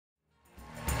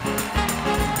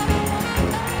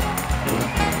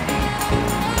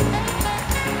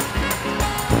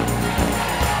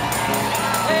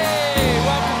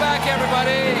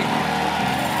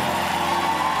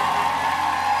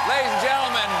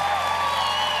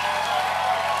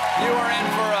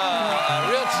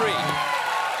treat.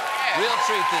 Real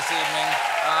treat this evening.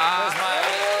 Because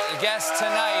my guest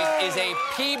tonight is a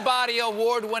Peabody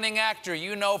Award-winning actor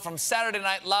you know from Saturday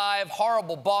Night Live,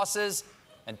 Horrible Bosses,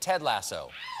 and Ted Lasso.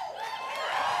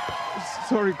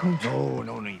 Sorry, Coach.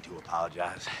 No need to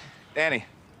apologize. Danny,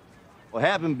 what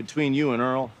happened between you and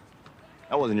Earl,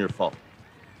 that wasn't your fault.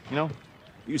 You know,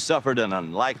 you suffered an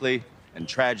unlikely and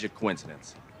tragic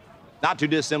coincidence. Not too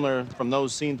dissimilar from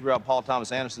those seen throughout Paul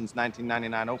Thomas Anderson's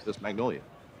 1999 opus, Magnolia.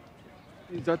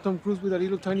 Is that Tom Cruise with that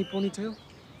little tiny ponytail?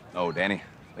 Oh, Danny,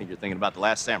 I think you're thinking about The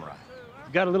Last Samurai.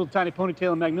 You got a little tiny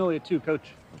ponytail in Magnolia, too,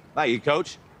 Coach. Thank you,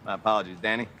 Coach. My apologies,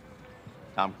 Danny.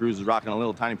 Tom Cruise is rocking a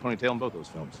little tiny ponytail in both those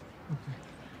films. Okay.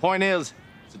 Point is,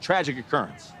 it's a tragic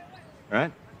occurrence, all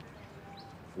right?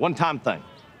 One-time thing.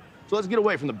 So let's get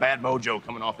away from the bad mojo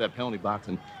coming off that penalty box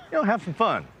and, you know, have some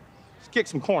fun. Just kick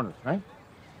some corners, right?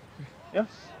 Yeah?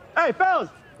 Hey, fellas,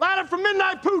 line up for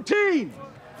midnight poutine!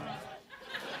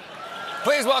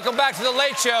 Please welcome back to The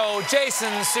Late Show, Jason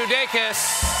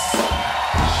Sudeikis.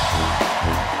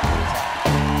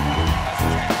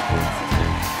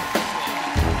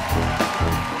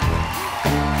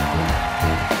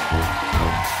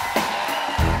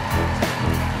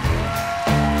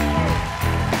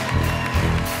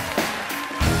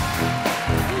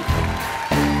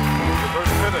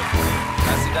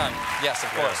 Nicely done. Yes, of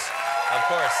course. Of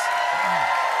course.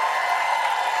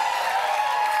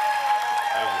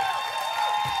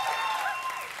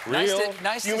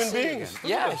 Nice human to see beings.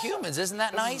 Yeah, humans. Isn't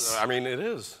that nice? I mean, it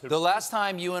is. The last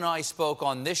time you and I spoke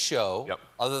on this show,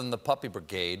 other than the Puppy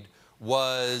Brigade,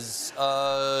 was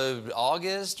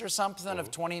August or something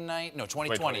of 2020.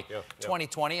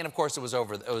 2020, and of course it was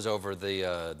over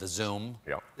the Zoom.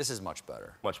 Yeah. This is much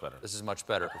better. Much better. This is much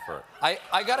better. I prefer it.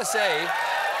 I gotta say,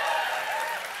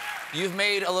 you've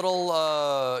made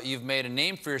a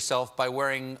name for yourself by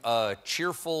wearing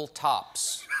cheerful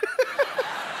tops.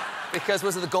 Because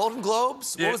was it the Golden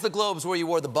Globes? Yeah. What was the Globes where you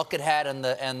wore the bucket hat and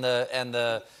the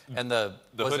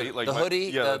hoodie, the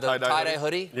hoodie, the tie-dye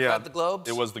hoodie? Yeah, the Globes.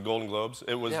 It was the Golden Globes.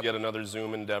 It was yet another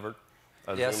Zoom endeavor.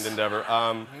 Yes. Zoomed endeavor.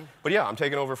 But yeah, I'm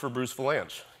taking over for Bruce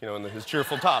Valanche. You know, in his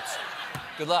cheerful tops.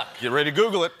 Good luck. Get ready to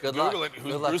Google it. Good luck. Google it.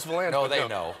 Who's Good luck. Bruce Valanche? No, they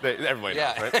know. Everybody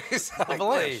knows, right? Exactly.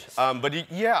 Valanche.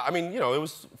 But yeah, I mean, you know, it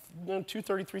was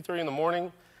 2:30, 3:30 in the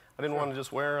morning. I didn't want to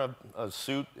just wear a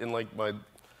suit in like my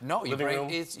living room.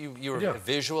 You were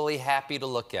visually happy to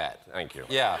look at. Thank you.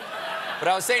 Yeah. But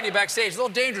I was saying to you backstage, it's a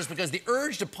little dangerous because the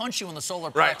urge to punch you in the solar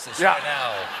plexus right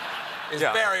now is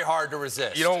very hard to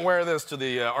resist. You don't wear this to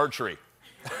the archery.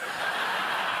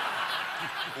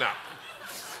 No.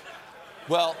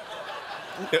 Well,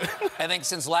 I think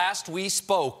since last we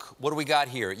spoke, what do we got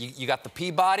here? You got the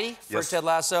Peabody for Ted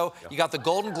Lasso. You got the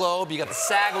Golden Globe. You got the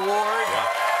SAG Award.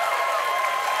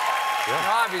 And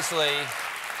obviously,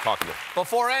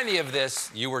 before any of this,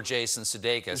 you were Jason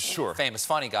Sudeikis, famous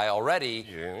funny guy already.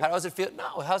 Yeah. How does it feel?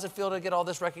 No, how does it feel to get all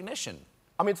this recognition?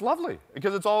 I mean, it's lovely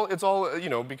because it's all you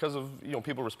know, because of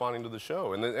people responding to the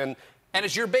show and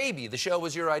it's your baby. The show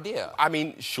was your idea. I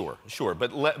mean, sure,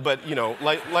 but you know,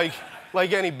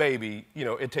 like any baby, you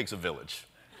know, it takes a village,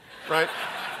 right?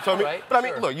 So I mean, but I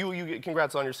mean, look, you get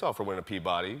congrats on yourself for winning a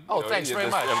Peabody. Oh, thanks very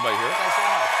much. Everybody here. Thanks very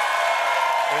much.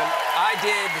 And I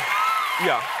did.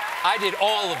 Yeah. I did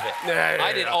all of it.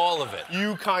 I did all of it.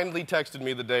 You kindly texted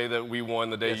me the day that we won,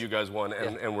 the day you guys won,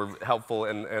 and were helpful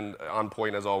and on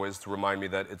point as always to remind me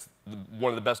that it's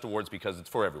one of the best awards because it's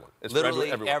for everyone. It's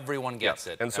literally for everyone gets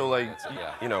it. And so like,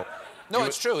 you know. No,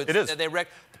 it's true. It is. The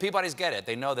Peabodys get it.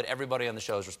 They know that everybody on the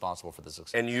show is responsible for the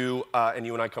success. And you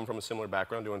and I come from a similar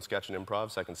background, doing sketch and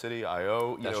improv, Second City,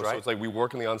 I.O. You know, so it's like we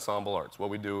work in the ensemble arts. What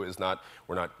we do is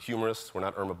we're not humorists, we're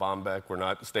not Irma Bombeck, we're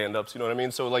not stand-ups. You know what I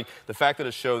mean? So like the fact that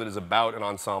a show that is about an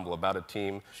ensemble, about a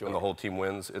team, and the whole team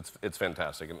wins, it's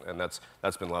fantastic, and that's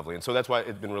been lovely. And so that's why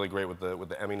it's been really great with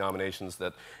the Emmy nominations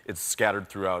that it's scattered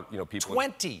throughout. You know, people.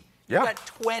 20. You got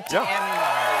 20 Emmy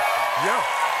nominations. Yeah.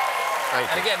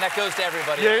 And again, that goes to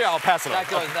everybody else. Yeah, I'll pass it on.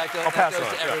 That goes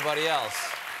to everybody else.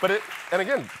 But and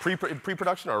again,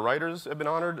 pre-production, our writers have been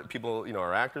honored. People, you know,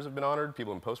 our actors have been honored.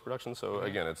 People in post-production. So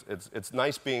again, it's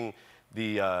nice being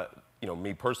the, you know,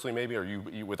 me personally maybe, or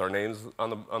you with our names on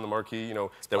the marquee. You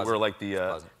know, that we're like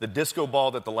the disco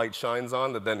ball that the light shines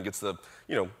on, that then gets to,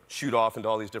 you know, shoot off into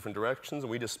all these different directions, and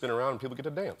we just spin around and people get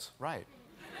to dance. Right.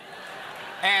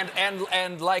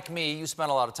 And like me, you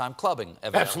spent a lot of time clubbing.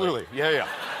 Evidently. Absolutely. Yeah.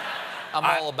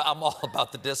 I'm all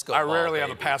about the disco I ball, rarely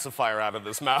have a pacifier out of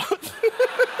this mouth.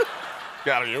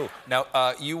 Got you. Now,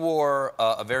 you wore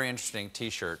a very interesting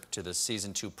T-shirt to the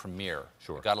season 2 premiere.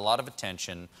 Sure. It got a lot of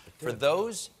attention. For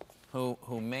those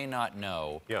who may not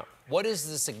know, what is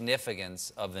the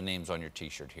significance of the names on your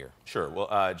T-shirt here? Sure. Well,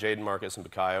 Jadon, Marcus, and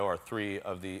Bukayo are 3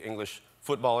 of the English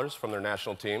footballers from their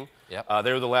national team. Yep.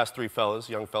 They were the last 3 fellas,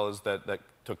 young fellas that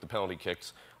took the penalty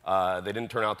kicks. They didn't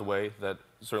turn out the way that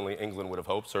certainly England would have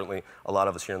hoped. Certainly a lot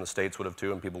of us here in the States would have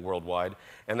too, and people worldwide.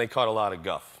 And they caught a lot of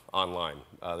guff online.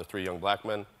 They're 3 young black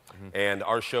men. And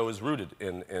our show is rooted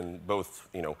in both,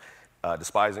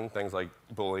 despising things like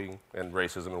bullying and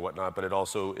racism and whatnot, but it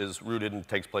also is rooted and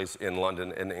takes place in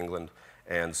London and England.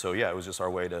 And so, yeah, it was just our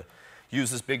way to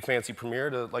use this big fancy premiere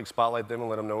to spotlight them and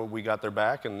let them know we got their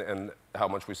back and how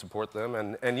much we support them.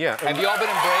 And yeah. Have you all been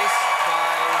embraced by...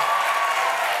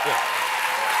 Yeah.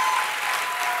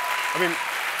 I mean,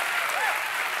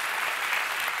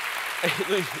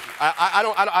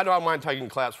 I don't mind taking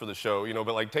claps for the show,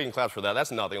 but taking claps for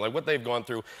that's nothing. What they've gone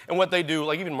through and what they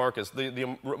do, even Marcus,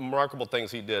 the remarkable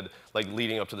things he did,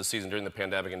 leading up to the season during the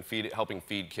pandemic and helping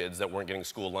feed kids that weren't getting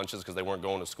school lunches because they weren't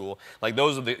going to school.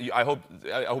 Those are the. I hope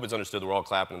it's understood that we're all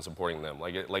clapping and supporting them.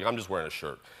 I'm just wearing a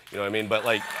shirt, you know what I mean? But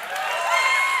and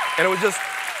it was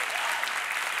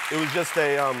just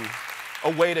a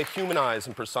way to humanize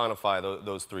and personify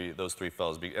those three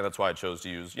fellas, and that's why I chose to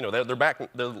use,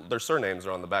 their surnames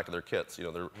are on the back of their kits,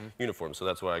 their uniforms. So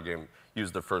that's why I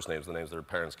used their first names, the names their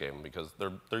parents gave them, because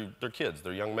they're kids,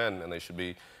 they're young men, and they should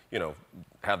be,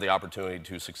 have the opportunity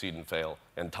to succeed and fail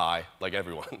and tie like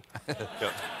everyone.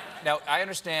 Yeah. Now, I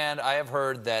understand, I have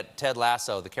heard that Ted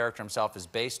Lasso, the character himself, is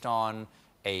based on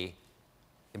in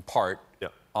part,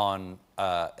 on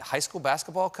a high school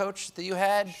basketball coach that you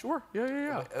had? Sure,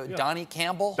 yeah. Donnie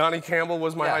Campbell? Donnie Campbell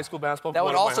was my high school basketball coach. That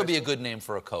would also be a good name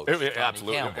for a coach.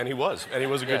 Absolutely, Campbell. And he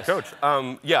was a good coach.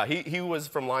 Yeah, he was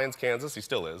from Lyons, Kansas. He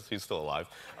still is. He's still alive.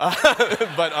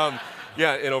 But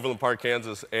yeah, in Overland Park,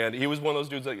 Kansas. And he was one of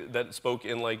those dudes that spoke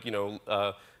in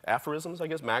aphorisms, I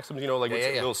guess, maxims,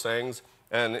 little sayings.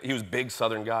 And he was a big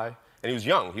Southern guy. And he was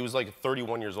young. He was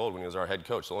 31 years old when he was our head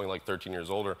coach, so only 13 years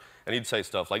older. And he'd say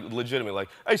stuff legitimately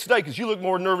hey, Sudeikis, you look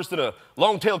more nervous than a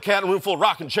long-tailed cat in a room full of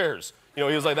rocking chairs. He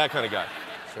was that kind of guy.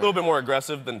 Sure. A little bit more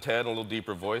aggressive than Ted, and a little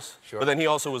deeper voice. Sure. But then he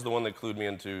also was the one that clued me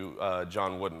into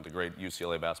John Wooden, the great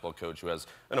UCLA basketball coach, who has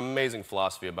an amazing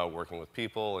philosophy about working with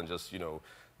people and just,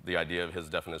 the idea of his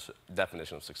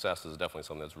definition of success is definitely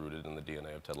something that's rooted in the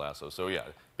DNA of Ted Lasso. So yeah,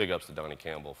 big ups to Donnie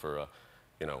Campbell for,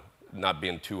 not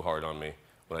being too hard on me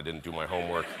when I didn't do my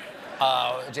homework.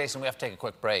 Jason, we have to take a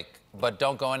quick break, but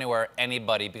don't go anywhere,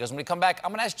 anybody, because when we come back,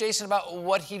 I'm going to ask Jason about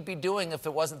what he'd be doing if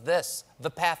it wasn't this, the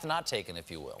path not taken, if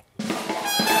you will.